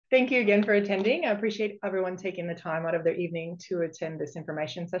Thank you again for attending. I appreciate everyone taking the time out of their evening to attend this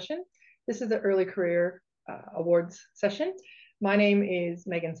information session. This is the Early Career Awards session. My name is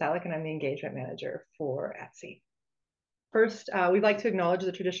Megan Salick, and I'm the Engagement Manager for ATSE. First, we'd like to acknowledge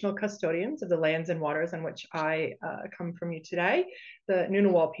the traditional custodians of the lands and waters on which I come from you today, the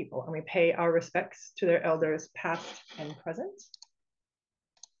Ngunnawal people, and we pay our respects to their elders past and present.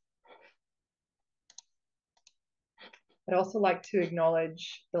 I'd also like to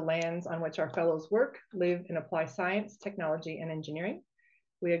acknowledge the lands on which our fellows work, live, and apply science, technology, and engineering.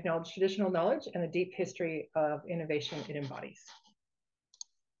 We acknowledge traditional knowledge and the deep history of innovation it embodies.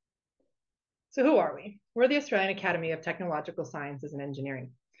 So who are we? We're the Australian Academy of Technological Sciences and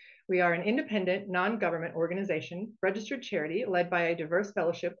Engineering. We are an independent, non-government organization, registered charity led by a diverse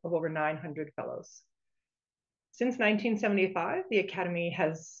fellowship of over 900 fellows. Since 1975, the Academy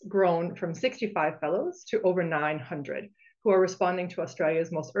has grown from 65 fellows to over 900 who are responding to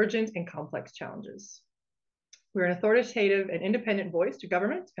Australia's most urgent and complex challenges. We're an authoritative and independent voice to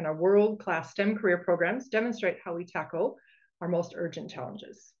government, and our world-class STEM career programs demonstrate how we tackle our most urgent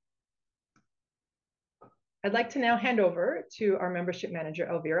challenges. I'd like to now hand over to our membership manager,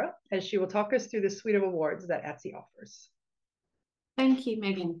 Elvira, as she will talk us through the suite of awards that ATSE offers. Thank you,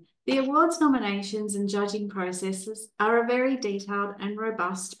 Megan. The awards nominations and judging processes are a very detailed and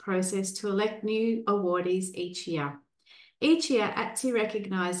robust process to elect new awardees each year. Each year, ATSE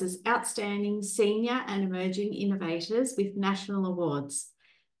recognises outstanding senior and emerging innovators with national awards.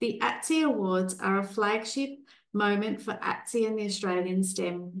 The ATSE Awards are a flagship moment for ATSE and the Australian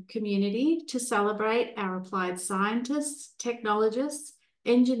STEM community to celebrate our applied scientists, technologists,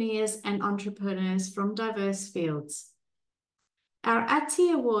 engineers, and entrepreneurs from diverse fields. Our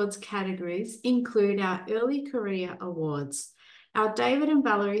ATSE Awards categories include our Early Career Awards. Our David and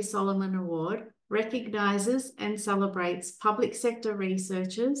Valerie Solomon Award recognises and celebrates public sector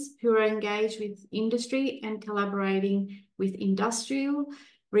researchers who are engaged with industry and collaborating with industrial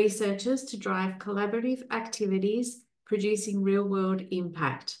researchers to drive collaborative activities, producing real-world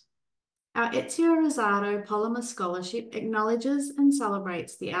impact. Our Ezio Rizzardo Polymer Scholarship acknowledges and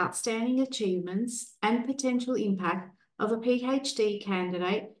celebrates the outstanding achievements and potential impact of a PhD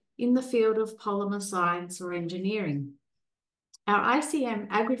candidate in the field of polymer science or engineering. Our ICM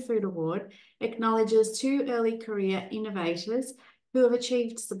Agrifood Award acknowledges 2 early career innovators who have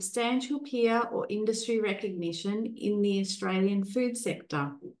achieved substantial peer or industry recognition in the Australian food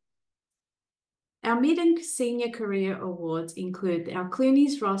sector. Our mid and senior career awards include our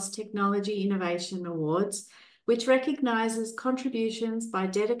Clunies Ross Technology Innovation Awards, which recognises contributions by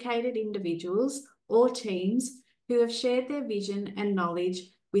dedicated individuals or teams who have shared their vision and knowledge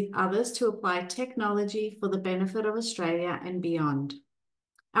with others to apply technology for the benefit of Australia and beyond.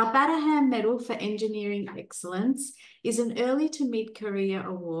 Our Batterham Medal for Engineering Excellence is an early to mid-career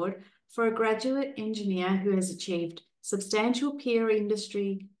award for a graduate engineer who has achieved substantial peer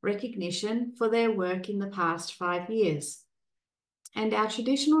industry recognition for their work in the past 5 years. And our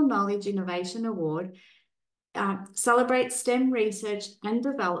Traditional Knowledge Innovation Award celebrates STEM research and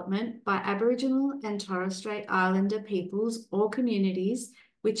development by Aboriginal and Torres Strait Islander peoples or communities,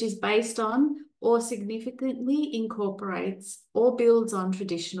 which is based on or significantly incorporates or builds on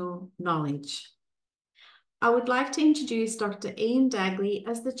traditional knowledge. I would like to introduce Dr. Ian Dagley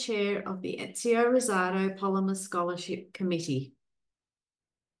as the chair of the Ezio Rizzardo Polymer Scholarship Committee.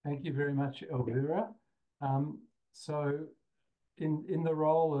 Thank you very much, Elvira. So in the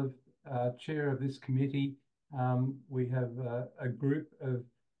role of chair of this committee, we have a group of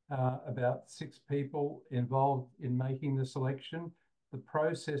about 6 people involved in making the selection. The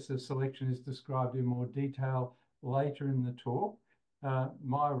process of selection is described in more detail later in the talk.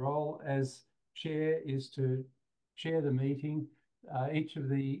 My role as chair is to chair the meeting. Each of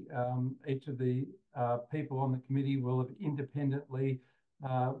the people on the committee will have independently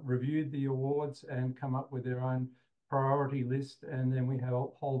reviewed the awards and come up with their own priority list, and then we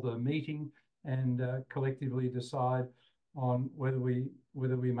hold a meeting and collectively decide on whether we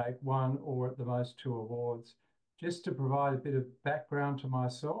make 1 or at the most 2 awards. Just to provide a bit of background to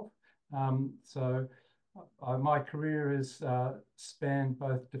myself, my career has spanned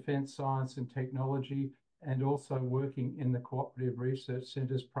both defence science and technology, and also working in the Cooperative Research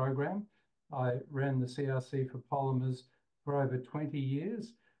Centres program. I ran the CRC for polymers for over 20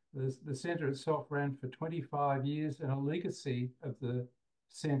 years. The centre itself ran for 25 years, and a legacy of the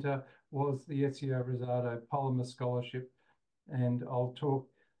centre was the Ezio Rizzardo Polymer Scholarship, and I'll talk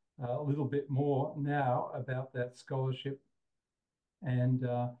a little bit more now about that scholarship and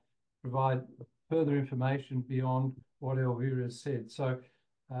provide further information beyond what Elvira has said. So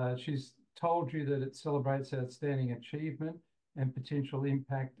she's told you that it celebrates outstanding achievement and potential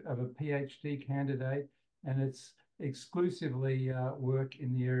impact of a PhD candidate, and it's exclusively work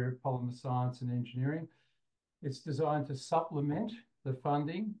in the area of polymer science and engineering. It's designed to supplement the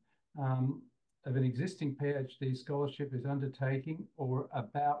funding of an existing PhD scholarship is undertaking or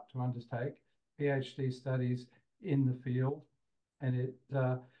about to undertake PhD studies in the field, and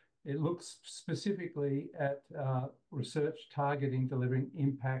it looks specifically at research targeting delivering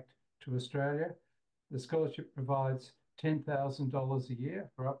impact to Australia. The scholarship provides $10,000 a year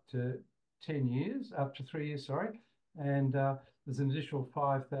for up to 10 years, up to 3 years, sorry, and there's an additional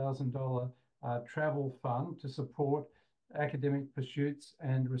 $5,000 travel fund to support academic pursuits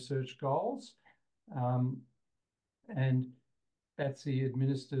and research goals. And ATSE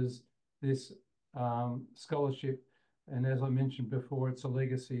administers this scholarship, and as I mentioned before, it's a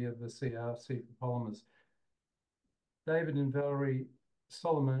legacy of the CRC for Polymers. David and Valerie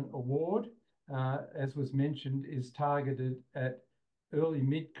Solomon Award, as was mentioned, is targeted at early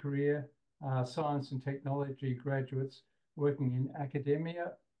mid-career science and technology graduates working in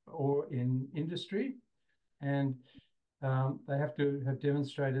academia or in industry, and they have to have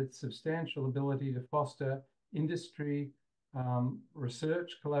demonstrated substantial ability to foster industry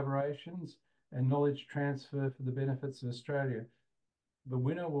research collaborations and knowledge transfer for the benefits of Australia. The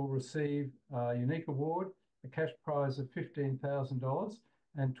winner will receive a unique award, a cash prize of $15,000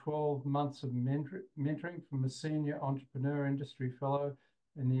 and 12 months of mentoring from a senior entrepreneur industry fellow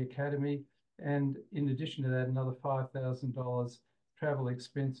in the academy, and in addition to that, another $5,000 travel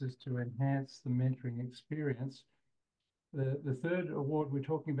expenses to enhance the mentoring experience. The third award we're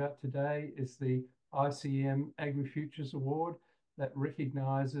talking about today is the ICM Agrifood Award that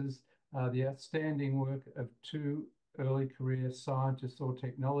recognises the outstanding work of 2 early career scientists or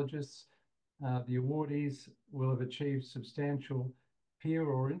technologists. The awardees will have achieved substantial peer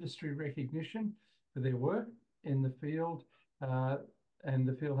or industry recognition for their work in the field, and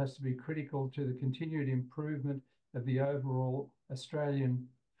the field has to be critical to the continued improvement of the overall Australian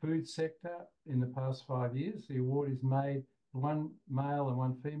food sector in the past 5 years. The award is made 1 male and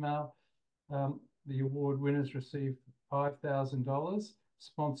 1 female. The award winners receive $5,000,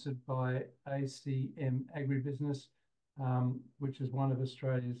 sponsored by ACM Agribusiness, which is one of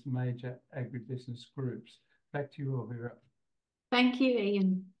Australia's major agribusiness groups. Back to you, Elvira. Thank you,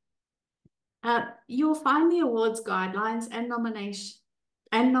 Ian. You'll find the awards guidelines and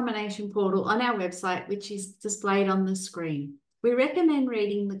nomination portal on our website, which is displayed on the screen. We recommend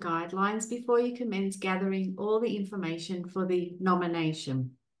reading the guidelines before you commence gathering all the information for the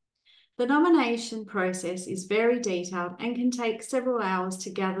nomination. The nomination process is very detailed and can take several hours to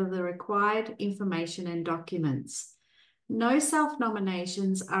gather the required information and documents. No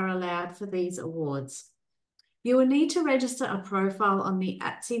self-nominations are allowed for these awards. You will need to register a profile on the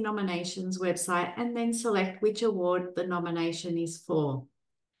ATSE nominations website and then select which award the nomination is for.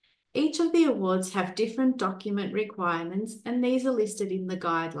 Each of the awards have different document requirements, and these are listed in the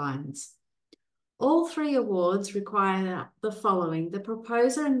guidelines. All 3 awards require the following: the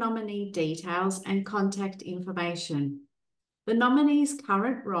proposer and nominee details and contact information, the nominee's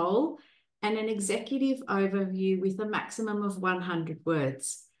current role, and an executive overview with a maximum of 100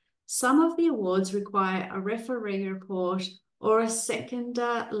 words. Some of the awards require a referee report or a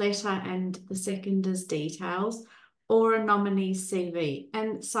seconder letter and the seconder's details, or a nominee's CV,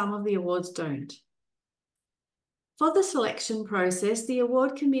 and some of the awards don't. For the selection process, the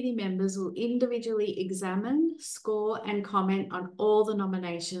award committee members will individually examine, score, and comment on all the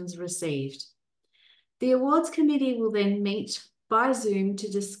nominations received. The awards committee will then meet by Zoom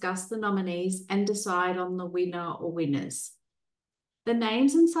to discuss the nominees and decide on the winner or winners. The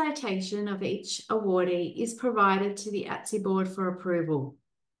names and citation of each awardee is provided to the ATSE board for approval.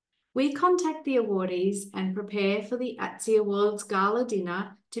 We contact the awardees and prepare for the ATSE Awards Gala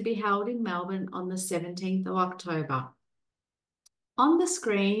Dinner to be held in Melbourne on the 17th of October. On the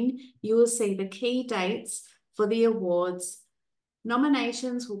screen, you will see the key dates for the awards.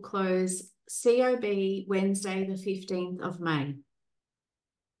 Nominations will close COB Wednesday, the 15th of May.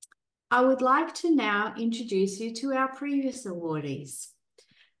 I would like to now introduce you to our previous awardees.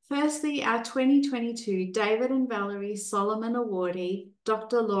 Firstly, our 2022 David and Valerie Solomon Awardee,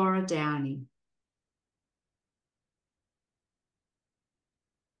 Dr. Laura Downey.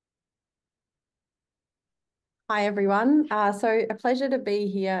 Hi, everyone. So a pleasure to be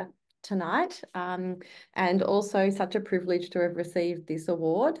here tonight, and also such a privilege to have received this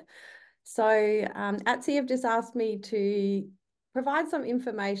award. So ATSE have just asked me to provide some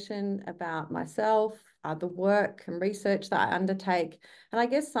information about myself, the work and research that I undertake, and I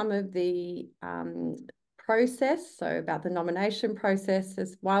guess some of the process, so about the nomination process,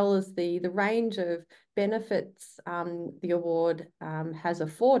 as well as the range of benefits the award has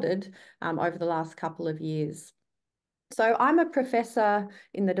afforded over the last couple of years. So I'm a professor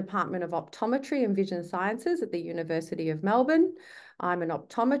in the Department of Optometry and Vision Sciences at the University of Melbourne. I'm an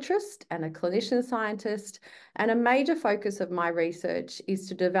optometrist and a clinician scientist, and a major focus of my research is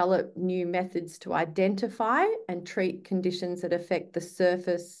to develop new methods to identify and treat conditions that affect the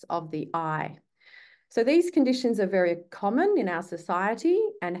surface of the eye. So these conditions are very common in our society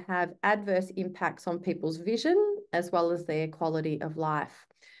and have adverse impacts on people's vision as well as their quality of life.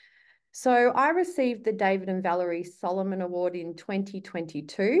 So I received the David and Valerie Solomon Award in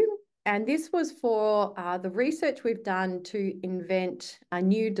 2022, and this was for the research we've done to invent a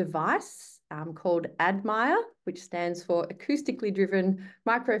new device called ADMIRE, which stands for Acoustically Driven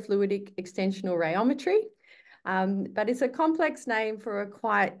Microfluidic Extensional Rheometry. But it's a complex name for a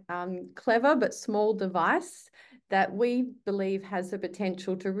quite clever but small device that we believe has the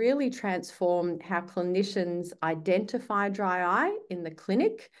potential to really transform how clinicians identify dry eye in the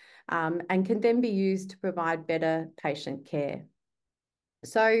clinic, and can then be used to provide better patient care.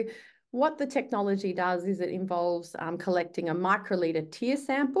 So what the technology does is it involves collecting a microliter tear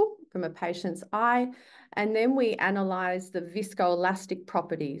sample from a patient's eye, and then we analyse the viscoelastic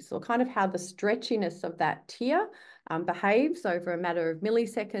properties, or kind of how the stretchiness of that tear behaves over a matter of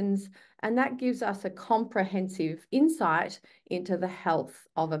milliseconds, and that gives us a comprehensive insight into the health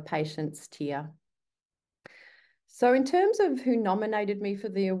of a patient's tear. So in terms of who nominated me for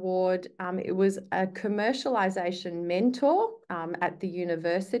the award, it was a commercialisation mentor at the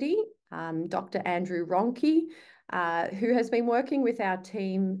university, Dr. Andrew Ronke, who has been working with our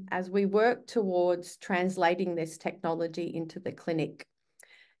team as we work towards translating this technology into the clinic.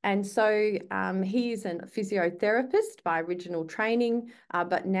 And so he is a physiotherapist by original training,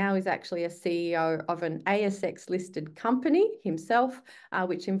 but now is actually a CEO of an ASX listed company himself,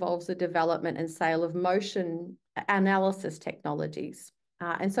 which involves the development and sale of motion analysis technologies.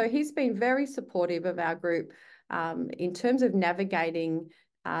 And so he's been very supportive of our group in terms of navigating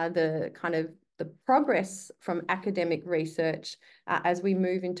the progress from academic research as we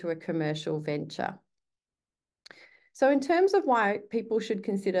move into a commercial venture. So in terms of why people should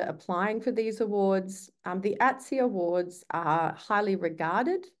consider applying for these awards, the ATSE awards are highly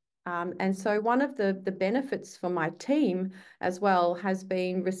regarded. And so one of the benefits for my team as well has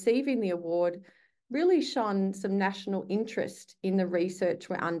been receiving the award really shone some national interest in the research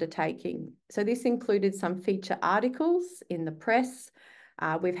we're undertaking. So this included some feature articles in the press.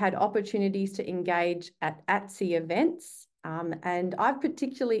 We've had opportunities to engage at ATSE events, and I've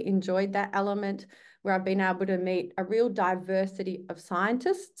particularly enjoyed that element where I've been able to meet a real diversity of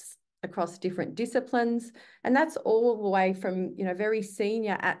scientists across different disciplines. And that's all the way from, very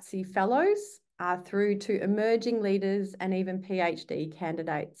senior ATSE fellows through to emerging leaders and even PhD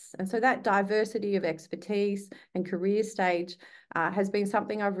candidates. And so that diversity of expertise and career stage has been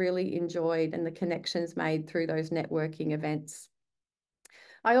something I've really enjoyed, and the connections made through those networking events.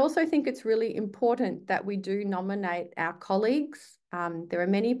 I also think it's really important that we do nominate our colleagues. There are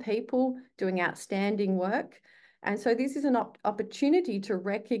many people doing outstanding work. And so this is an opportunity to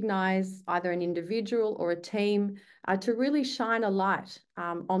recognise either an individual or a team to really shine a light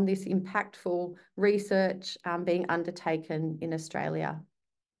on this impactful research being undertaken in Australia.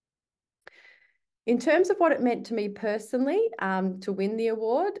 In terms of what it meant to me personally to win the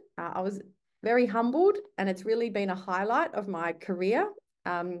award, I was very humbled, and it's really been a highlight of my career.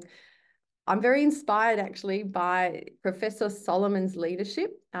 I'm very inspired actually by Professor Solomon's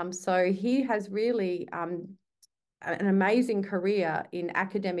leadership. So he has really an amazing career in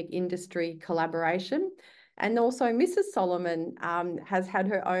academic industry collaboration. And also Mrs. Solomon has had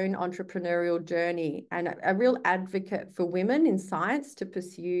her own entrepreneurial journey and a real advocate for women in science to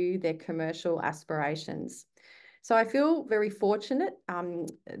pursue their commercial aspirations. So I feel very fortunate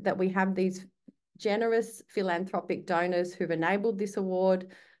that we have these generous philanthropic donors who've enabled this award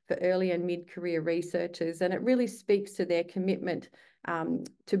for early and mid-career researchers, and it really speaks to their commitment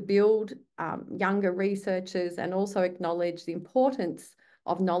to build younger researchers and also acknowledge the importance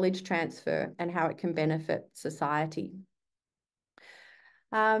of knowledge transfer and how it can benefit society.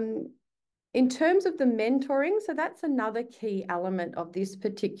 In terms of the mentoring, so that's another key element of this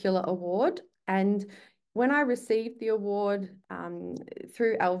particular award. And when I received the award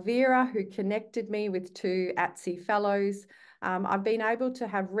through Elvira, who connected me with 2 ATSE fellows, I've been able to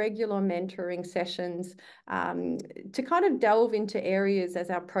have regular mentoring sessions to kind of delve into areas as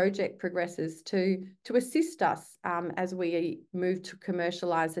our project progresses to assist us as we move to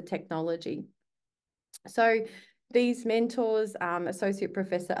commercialise the technology. So These mentors, Associate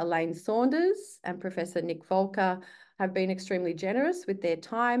Professor Elaine Saunders and Professor Nick Volker, have been extremely generous with their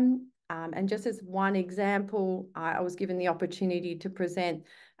time. And just as one example, I was given the opportunity to present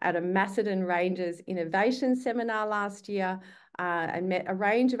at a Macedon Rangers Innovation Seminar last year and met a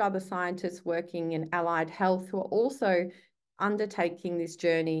range of other scientists working in allied health who are also undertaking this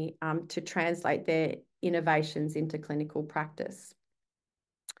journey to translate their innovations into clinical practice.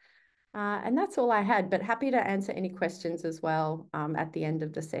 And that's all I had, but happy to answer any questions as well at the end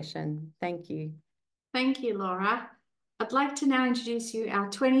of the session. Thank you. Thank you, Laura. I'd like to now introduce you our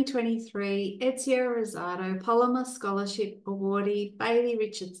 2023 Ezio Rizzardo Polymer Scholarship awardee, Bailey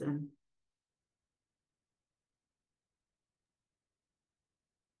Richardson.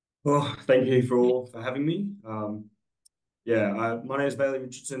 Well, thank you for having me. My name is Bailey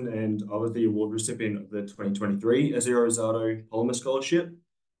Richardson, and I was the award recipient of the 2023 Ezio Rizzardo Polymer Scholarship.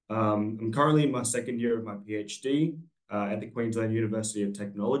 I'm currently in my second year of my PhD at the Queensland University of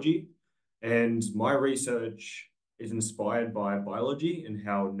Technology, and my research is inspired by biology and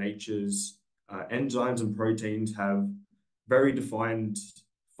how nature's enzymes and proteins have very defined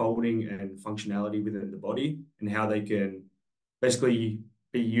folding and functionality within the body, and how they can basically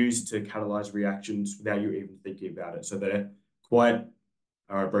be used to catalyze reactions without you even thinking about it. So they're quite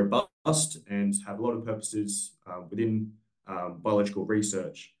robust and have a lot of purposes within biological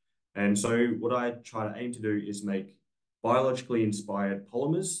research. And so what I try to aim to do is make biologically inspired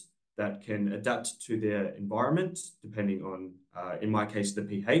polymers that can adapt to their environment, depending on, in my case, the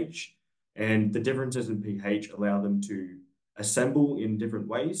pH. And the differences in pH allow them to assemble in different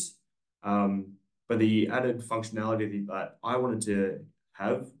ways. But the added functionality that I wanted to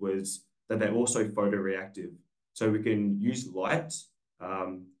have was that they're also photoreactive. So we can use light.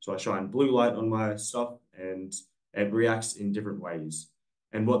 So I shine blue light on my stuff and it reacts in different ways.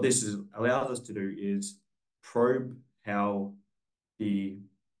 And what this allows us to do is probe how the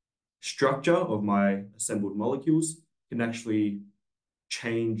structure of my assembled molecules can actually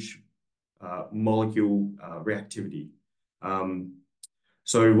change molecule reactivity.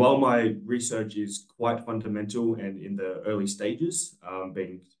 So while my research is quite fundamental and in the early stages,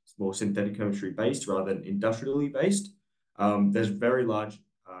 being more synthetic chemistry based rather than industrially based, there's very large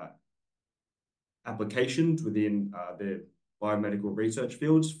applications within the biomedical research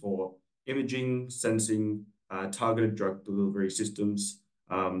fields for imaging, sensing, targeted drug delivery systems.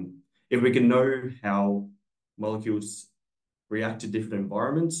 If we can know how molecules react to different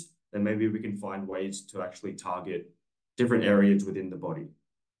environments, then maybe we can find ways to actually target different areas within the body.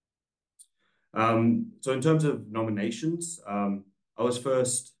 So in terms of nominations, I was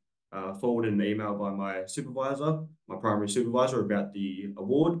first forwarded an email by my supervisor, my primary supervisor, about the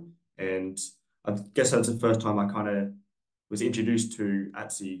award. And I guess that's the first time I kind of was introduced to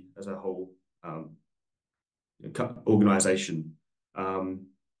ATSE as a whole organization.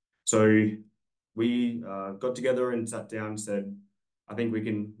 So we got together and sat down and said, I think we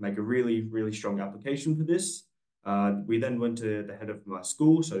can make a really, really strong application for this. We then went to the head of my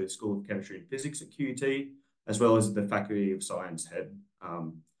school, so the School of Chemistry and Physics at QUT, as well as the Faculty of Science head,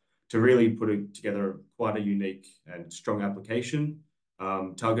 to really put together quite a unique and strong application,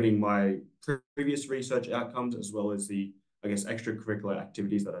 targeting my previous research outcomes, as well as the, I guess, extracurricular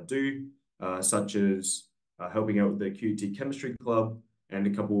activities that I do, such as helping out with the QUT Chemistry Club and a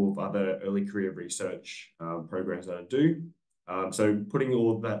couple of other early career research programs that I do. So putting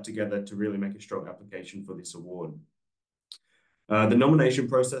all of that together to really make a strong application for this award. The nomination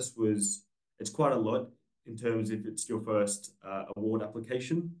process it's quite a lot in terms if it's your first award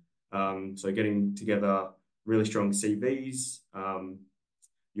application. So getting together really strong CVs,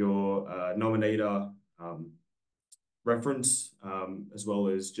 your nominator reference, as well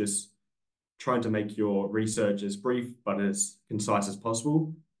as just trying to make your research as brief but as concise as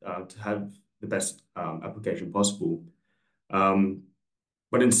possible to have the best application possible.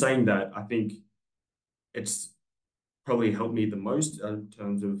 But in saying that, I think it's probably helped me the most in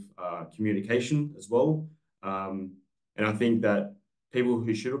terms of communication as well. And I think that people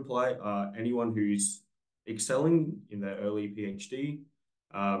who should apply are anyone who's excelling in their early PhD,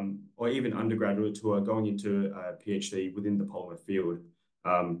 or even undergraduates who are going into a PhD within the polymer field.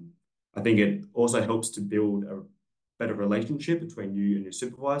 I think it also helps to build a better relationship between you and your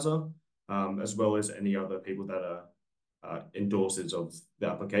supervisor, as well as any other people that are endorsers of the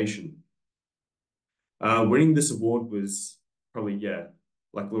application. Winning this award was probably,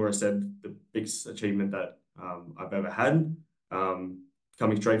 like Laura said, the biggest achievement that I've ever had.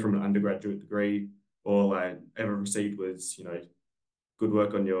 Coming straight from an undergraduate degree, all I ever received was, good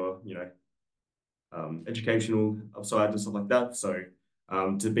work on your, educational upside and stuff like that. So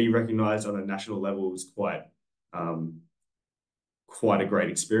to be recognized on a national level was quite quite a great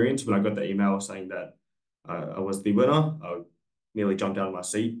experience. When I got the email saying that I was the winner, I nearly jumped out of my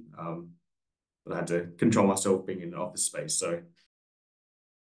seat, but I had to control myself being in an office space. So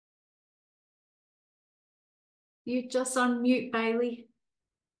you're just on mute, Bailey.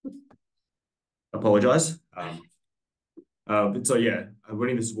 apologize. But so yeah,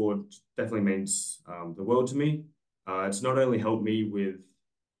 winning this award definitely means the world to me. It's not only helped me with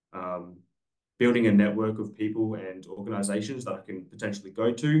building a network of people and organizations that I can potentially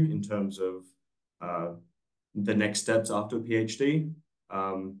go to in terms of the next steps after a PhD,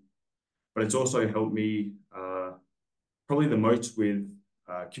 but it's also helped me probably the most with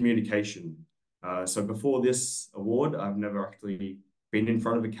communication. So before this award, I've never actually been in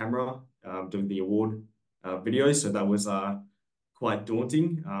front of a camera doing the award videos, so that was quite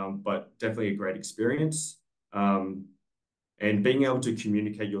daunting, but definitely a great experience. And being able to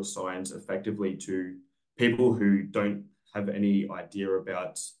communicate your science effectively to people who don't have any idea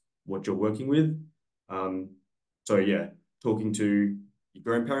about what you're working with. So yeah, talking to your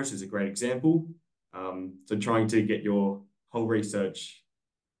grandparents is a great example. So trying to get your whole research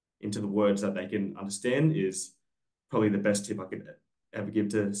into the words that they can understand is probably the best tip I could ever give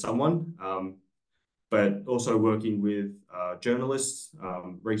to someone. But also working with journalists,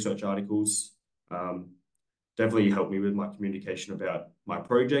 research articles, definitely helped me with my communication about my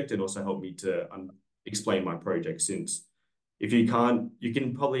project, and also helped me to explain my project, since if you can't, you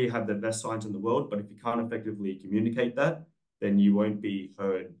can probably have the best science in the world, but if you can't effectively communicate that, then you won't be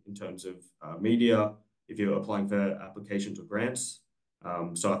heard in terms of media, if you're applying for applications or grants.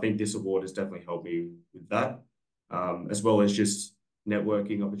 So I think this award has definitely helped me with that, as well as just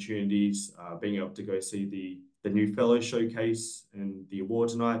networking opportunities, being able to go see the new fellows showcase and the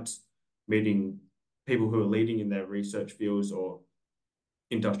awards night, meeting people who are leading in their research fields or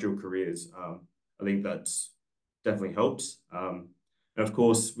industrial careers. I think that's definitely helps. And of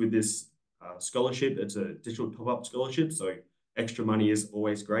course, with this scholarship, it's a digital top-up scholarship, so extra money is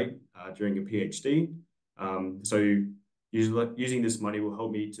always great during a PhD. So using this money will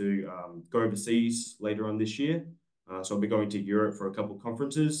help me to go overseas later on this year. So I'll be going to Europe for a couple of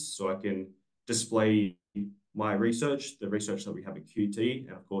conferences, so I can display my research, the research that we have at QT,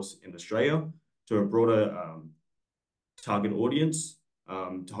 and of course in Australia, to a broader target audience,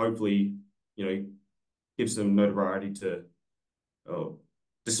 to hopefully, give some notoriety to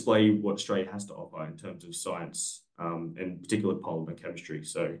display what Australia has to offer in terms of science, and particularly polymer chemistry.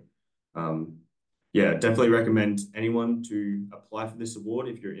 So yeah, definitely recommend anyone to apply for this award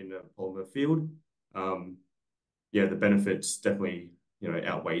if you're in a polymer field. Yeah, the benefits definitely,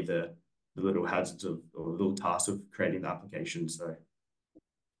 outweigh the little hazards or little tasks of creating the application. So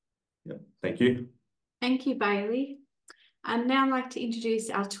yeah, thank you. Thank you, Bailey. I'd now like to introduce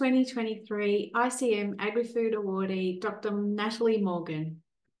our 2023 ICM Agrifood Awardee, Dr. Natalie Morgan.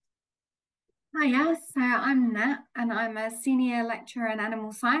 Hiya, so I'm Nat, and I'm a senior lecturer in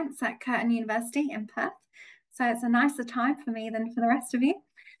animal science at Curtin University in Perth. So it's a nicer time for me than for the rest of you.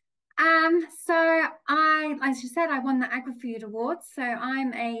 So as you said, I won the Agrifood Award. So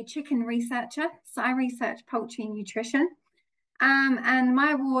I'm a chicken researcher. So I research poultry nutrition. And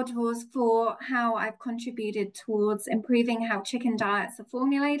my award was for how I've contributed towards improving how chicken diets are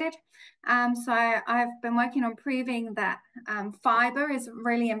formulated. So I've been working on proving that fiber is a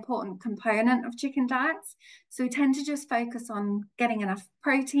really important component of chicken diets. So we tend to just focus on getting enough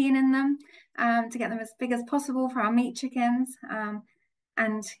protein in them to get them as big as possible for our meat chickens.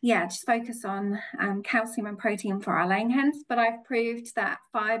 And yeah, just focus on calcium and protein for our laying hens. But I've proved that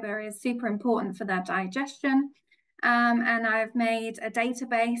fiber is super important for their digestion. And I've made a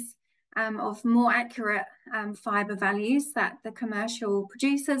database of more accurate fiber values that the commercial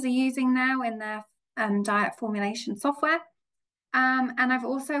producers are using now in their diet formulation software. And I've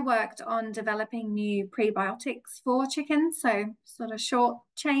also worked on developing new prebiotics for chickens, so sort of short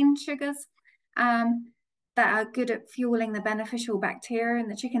chain sugars that are good at fueling the beneficial bacteria in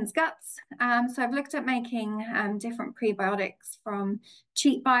the chicken's guts. So I've looked at making different prebiotics from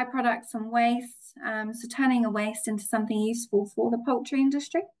cheap byproducts and waste. So turning a waste into something useful for the poultry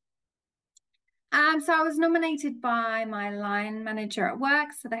industry. So I was nominated by my line manager at work,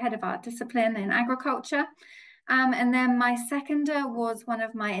 so the head of our discipline in agriculture. And then my seconder was one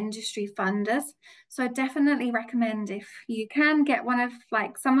of my industry funders. So I definitely recommend, if you can, get one of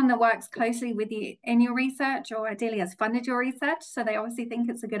someone that works closely with you in your research, or ideally has funded your research. So they obviously think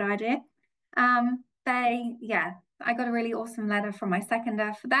it's a good idea. I got a really awesome letter from my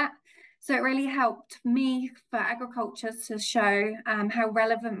seconder for that. So it really helped me for agriculture to show how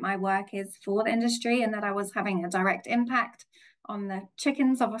relevant my work is for the industry, and that I was having a direct impact on the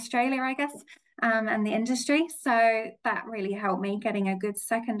chickens of Australia, I guess, and the industry. So that really helped me getting a good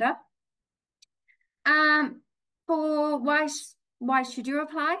seconder. For why should you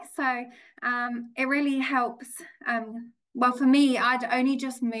apply? So it really helps. Well, for me, I'd only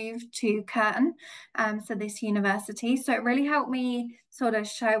just moved to Curtin, so this university. So it really helped me sort of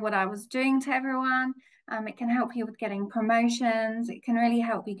show what I was doing to everyone. It can help you with getting promotions. It can really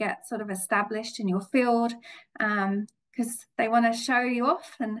help you get sort of established in your field, because they want to show you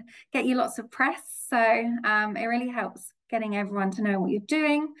off and get you lots of press. So it really helps getting everyone to know what you're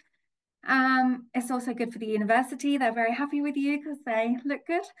doing. It's also good for the university. They're very happy with you because they look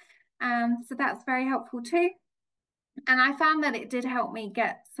good. So that's very helpful too. And I found that it did help me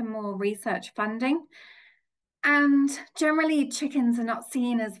get some more research funding. And generally, chickens are not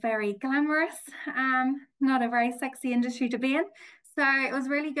seen as very glamorous, not a very sexy industry to be in. So it was a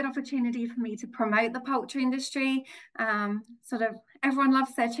really good opportunity for me to promote the poultry industry. Sort of everyone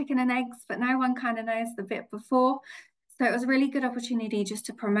loves their chicken and eggs, but no one kind of knows the bit before. So it was a really good opportunity just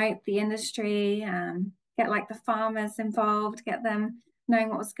to promote the industry, get like the farmers involved, get them knowing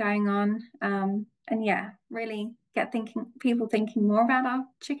what was going on. And yeah, really get people thinking more about our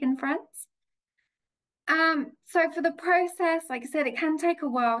chicken friends. So for the process, like I said, it can take a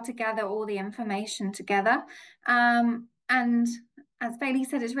while to gather all the information together. And as Bailey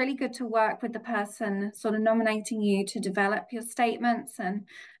said, it's really good to work with the person sort of nominating you to develop your statements and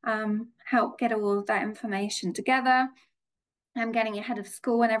help get all of that information together. I'm getting your head of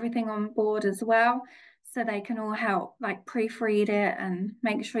school and everything on board as well, so they can all help like proofread it and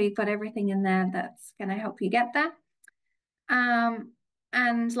make sure you've got everything in there that's going to help you get there.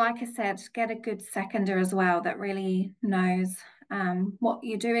 And like I said, get a good seconder as well that really knows what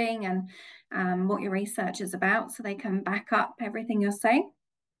you're doing and what your research is about, so they can back up everything you're saying.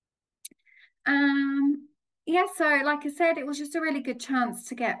 Yeah, so like I said, it was just a really good chance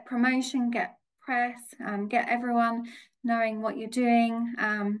to get promotion, get press, get everyone knowing what you're doing,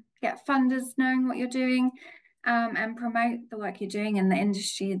 get funders knowing what you're doing, and promote the work you're doing in the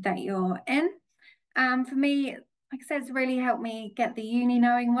industry that you're in. For me, like I said, it's really helped me get the uni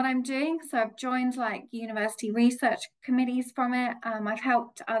knowing what I'm doing. So I've joined like university research committees from it. I've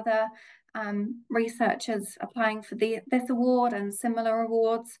helped other researchers applying for this award and similar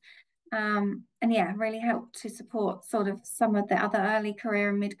awards. And yeah, really helped to support sort of some of the other early career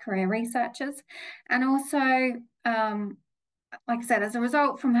and mid-career researchers. And also, like I said, as a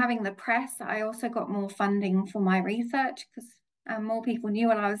result from having the press, I also got more funding for my research because more people knew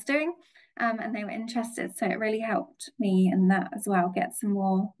what I was doing, and they were interested. So it really helped me in that as well, get some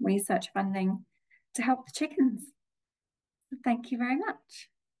more research funding to help the chickens. So thank you very much.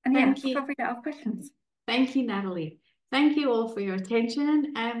 And yeah, feel free to ask questions. Thank you, Natalie. Thank you all for your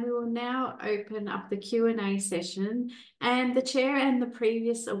attention, and we will now open up the Q&A session, and the chair and the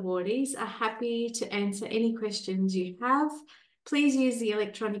previous awardees are happy to answer any questions you have. Please use the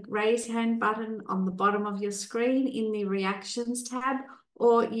electronic raise hand button on the bottom of your screen in the reactions tab,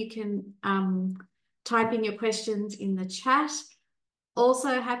 or you can type in your questions in the chat.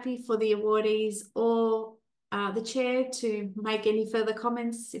 Also happy for the awardees or the chair to make any further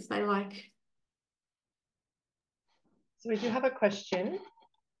comments if they like. So we do have a question.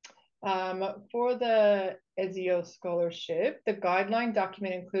 For the Ezio Scholarship, the guideline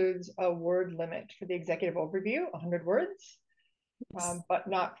document includes a word limit for the executive overview, 100 words, but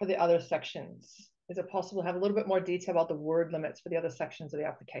not for the other sections. Is it possible to have a little bit more detail about the word limits for the other sections of the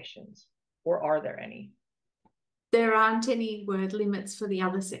applications, or are there any? There aren't any word limits for the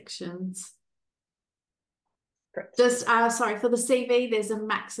other sections. Correct. Just, sorry, for the CV, there's a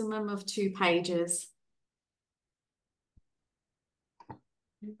maximum of 2 pages.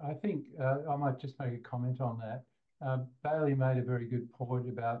 I think I might just make a comment on that. Bailey made a very good point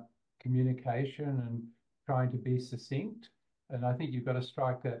about communication and trying to be succinct. And I think you've got to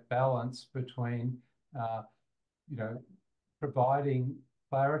strike that balance between, you know, providing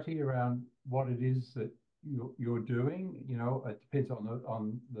clarity around what it is that you're doing. You know, it depends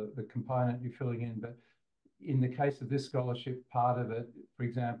on the component you're filling in. But in the case of this scholarship, part of it, for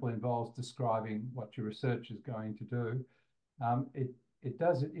example, involves describing what your research is going to do. It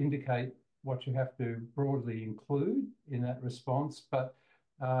does indicate what you have to broadly include in that response, but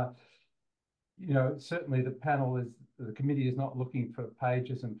you know, certainly the committee is not looking for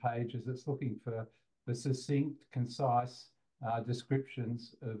pages and pages. It's looking for the succinct, concise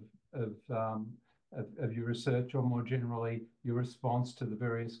descriptions of your research, or more generally, your response to the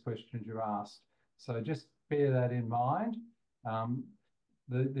various questions you're asked. So just bear that in mind.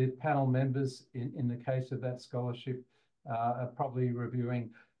 The panel members, in the case of that scholarship, are probably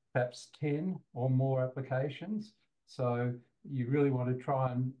reviewing perhaps 10 or more applications. So you really want to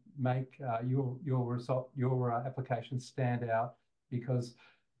try and make your application stand out because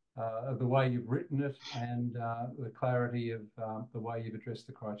of the way you've written it and the clarity of the way you've addressed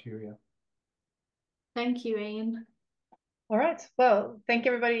the criteria. Thank you, Ian. All right. Well, thank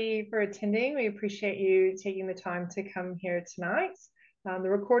everybody for attending. We appreciate you taking the time to come here tonight. The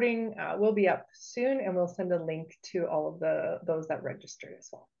recording will be up soon, and we'll send a link to all of those that registered as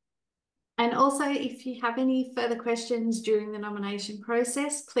well. And also, if you have any further questions during the nomination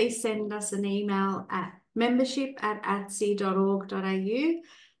process, please send us an email at membership@atse.org.au.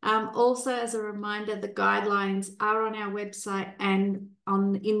 Also, as a reminder, the guidelines are on our website and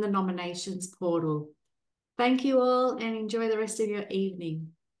in the nominations portal. Thank you all and enjoy the rest of your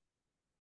evening.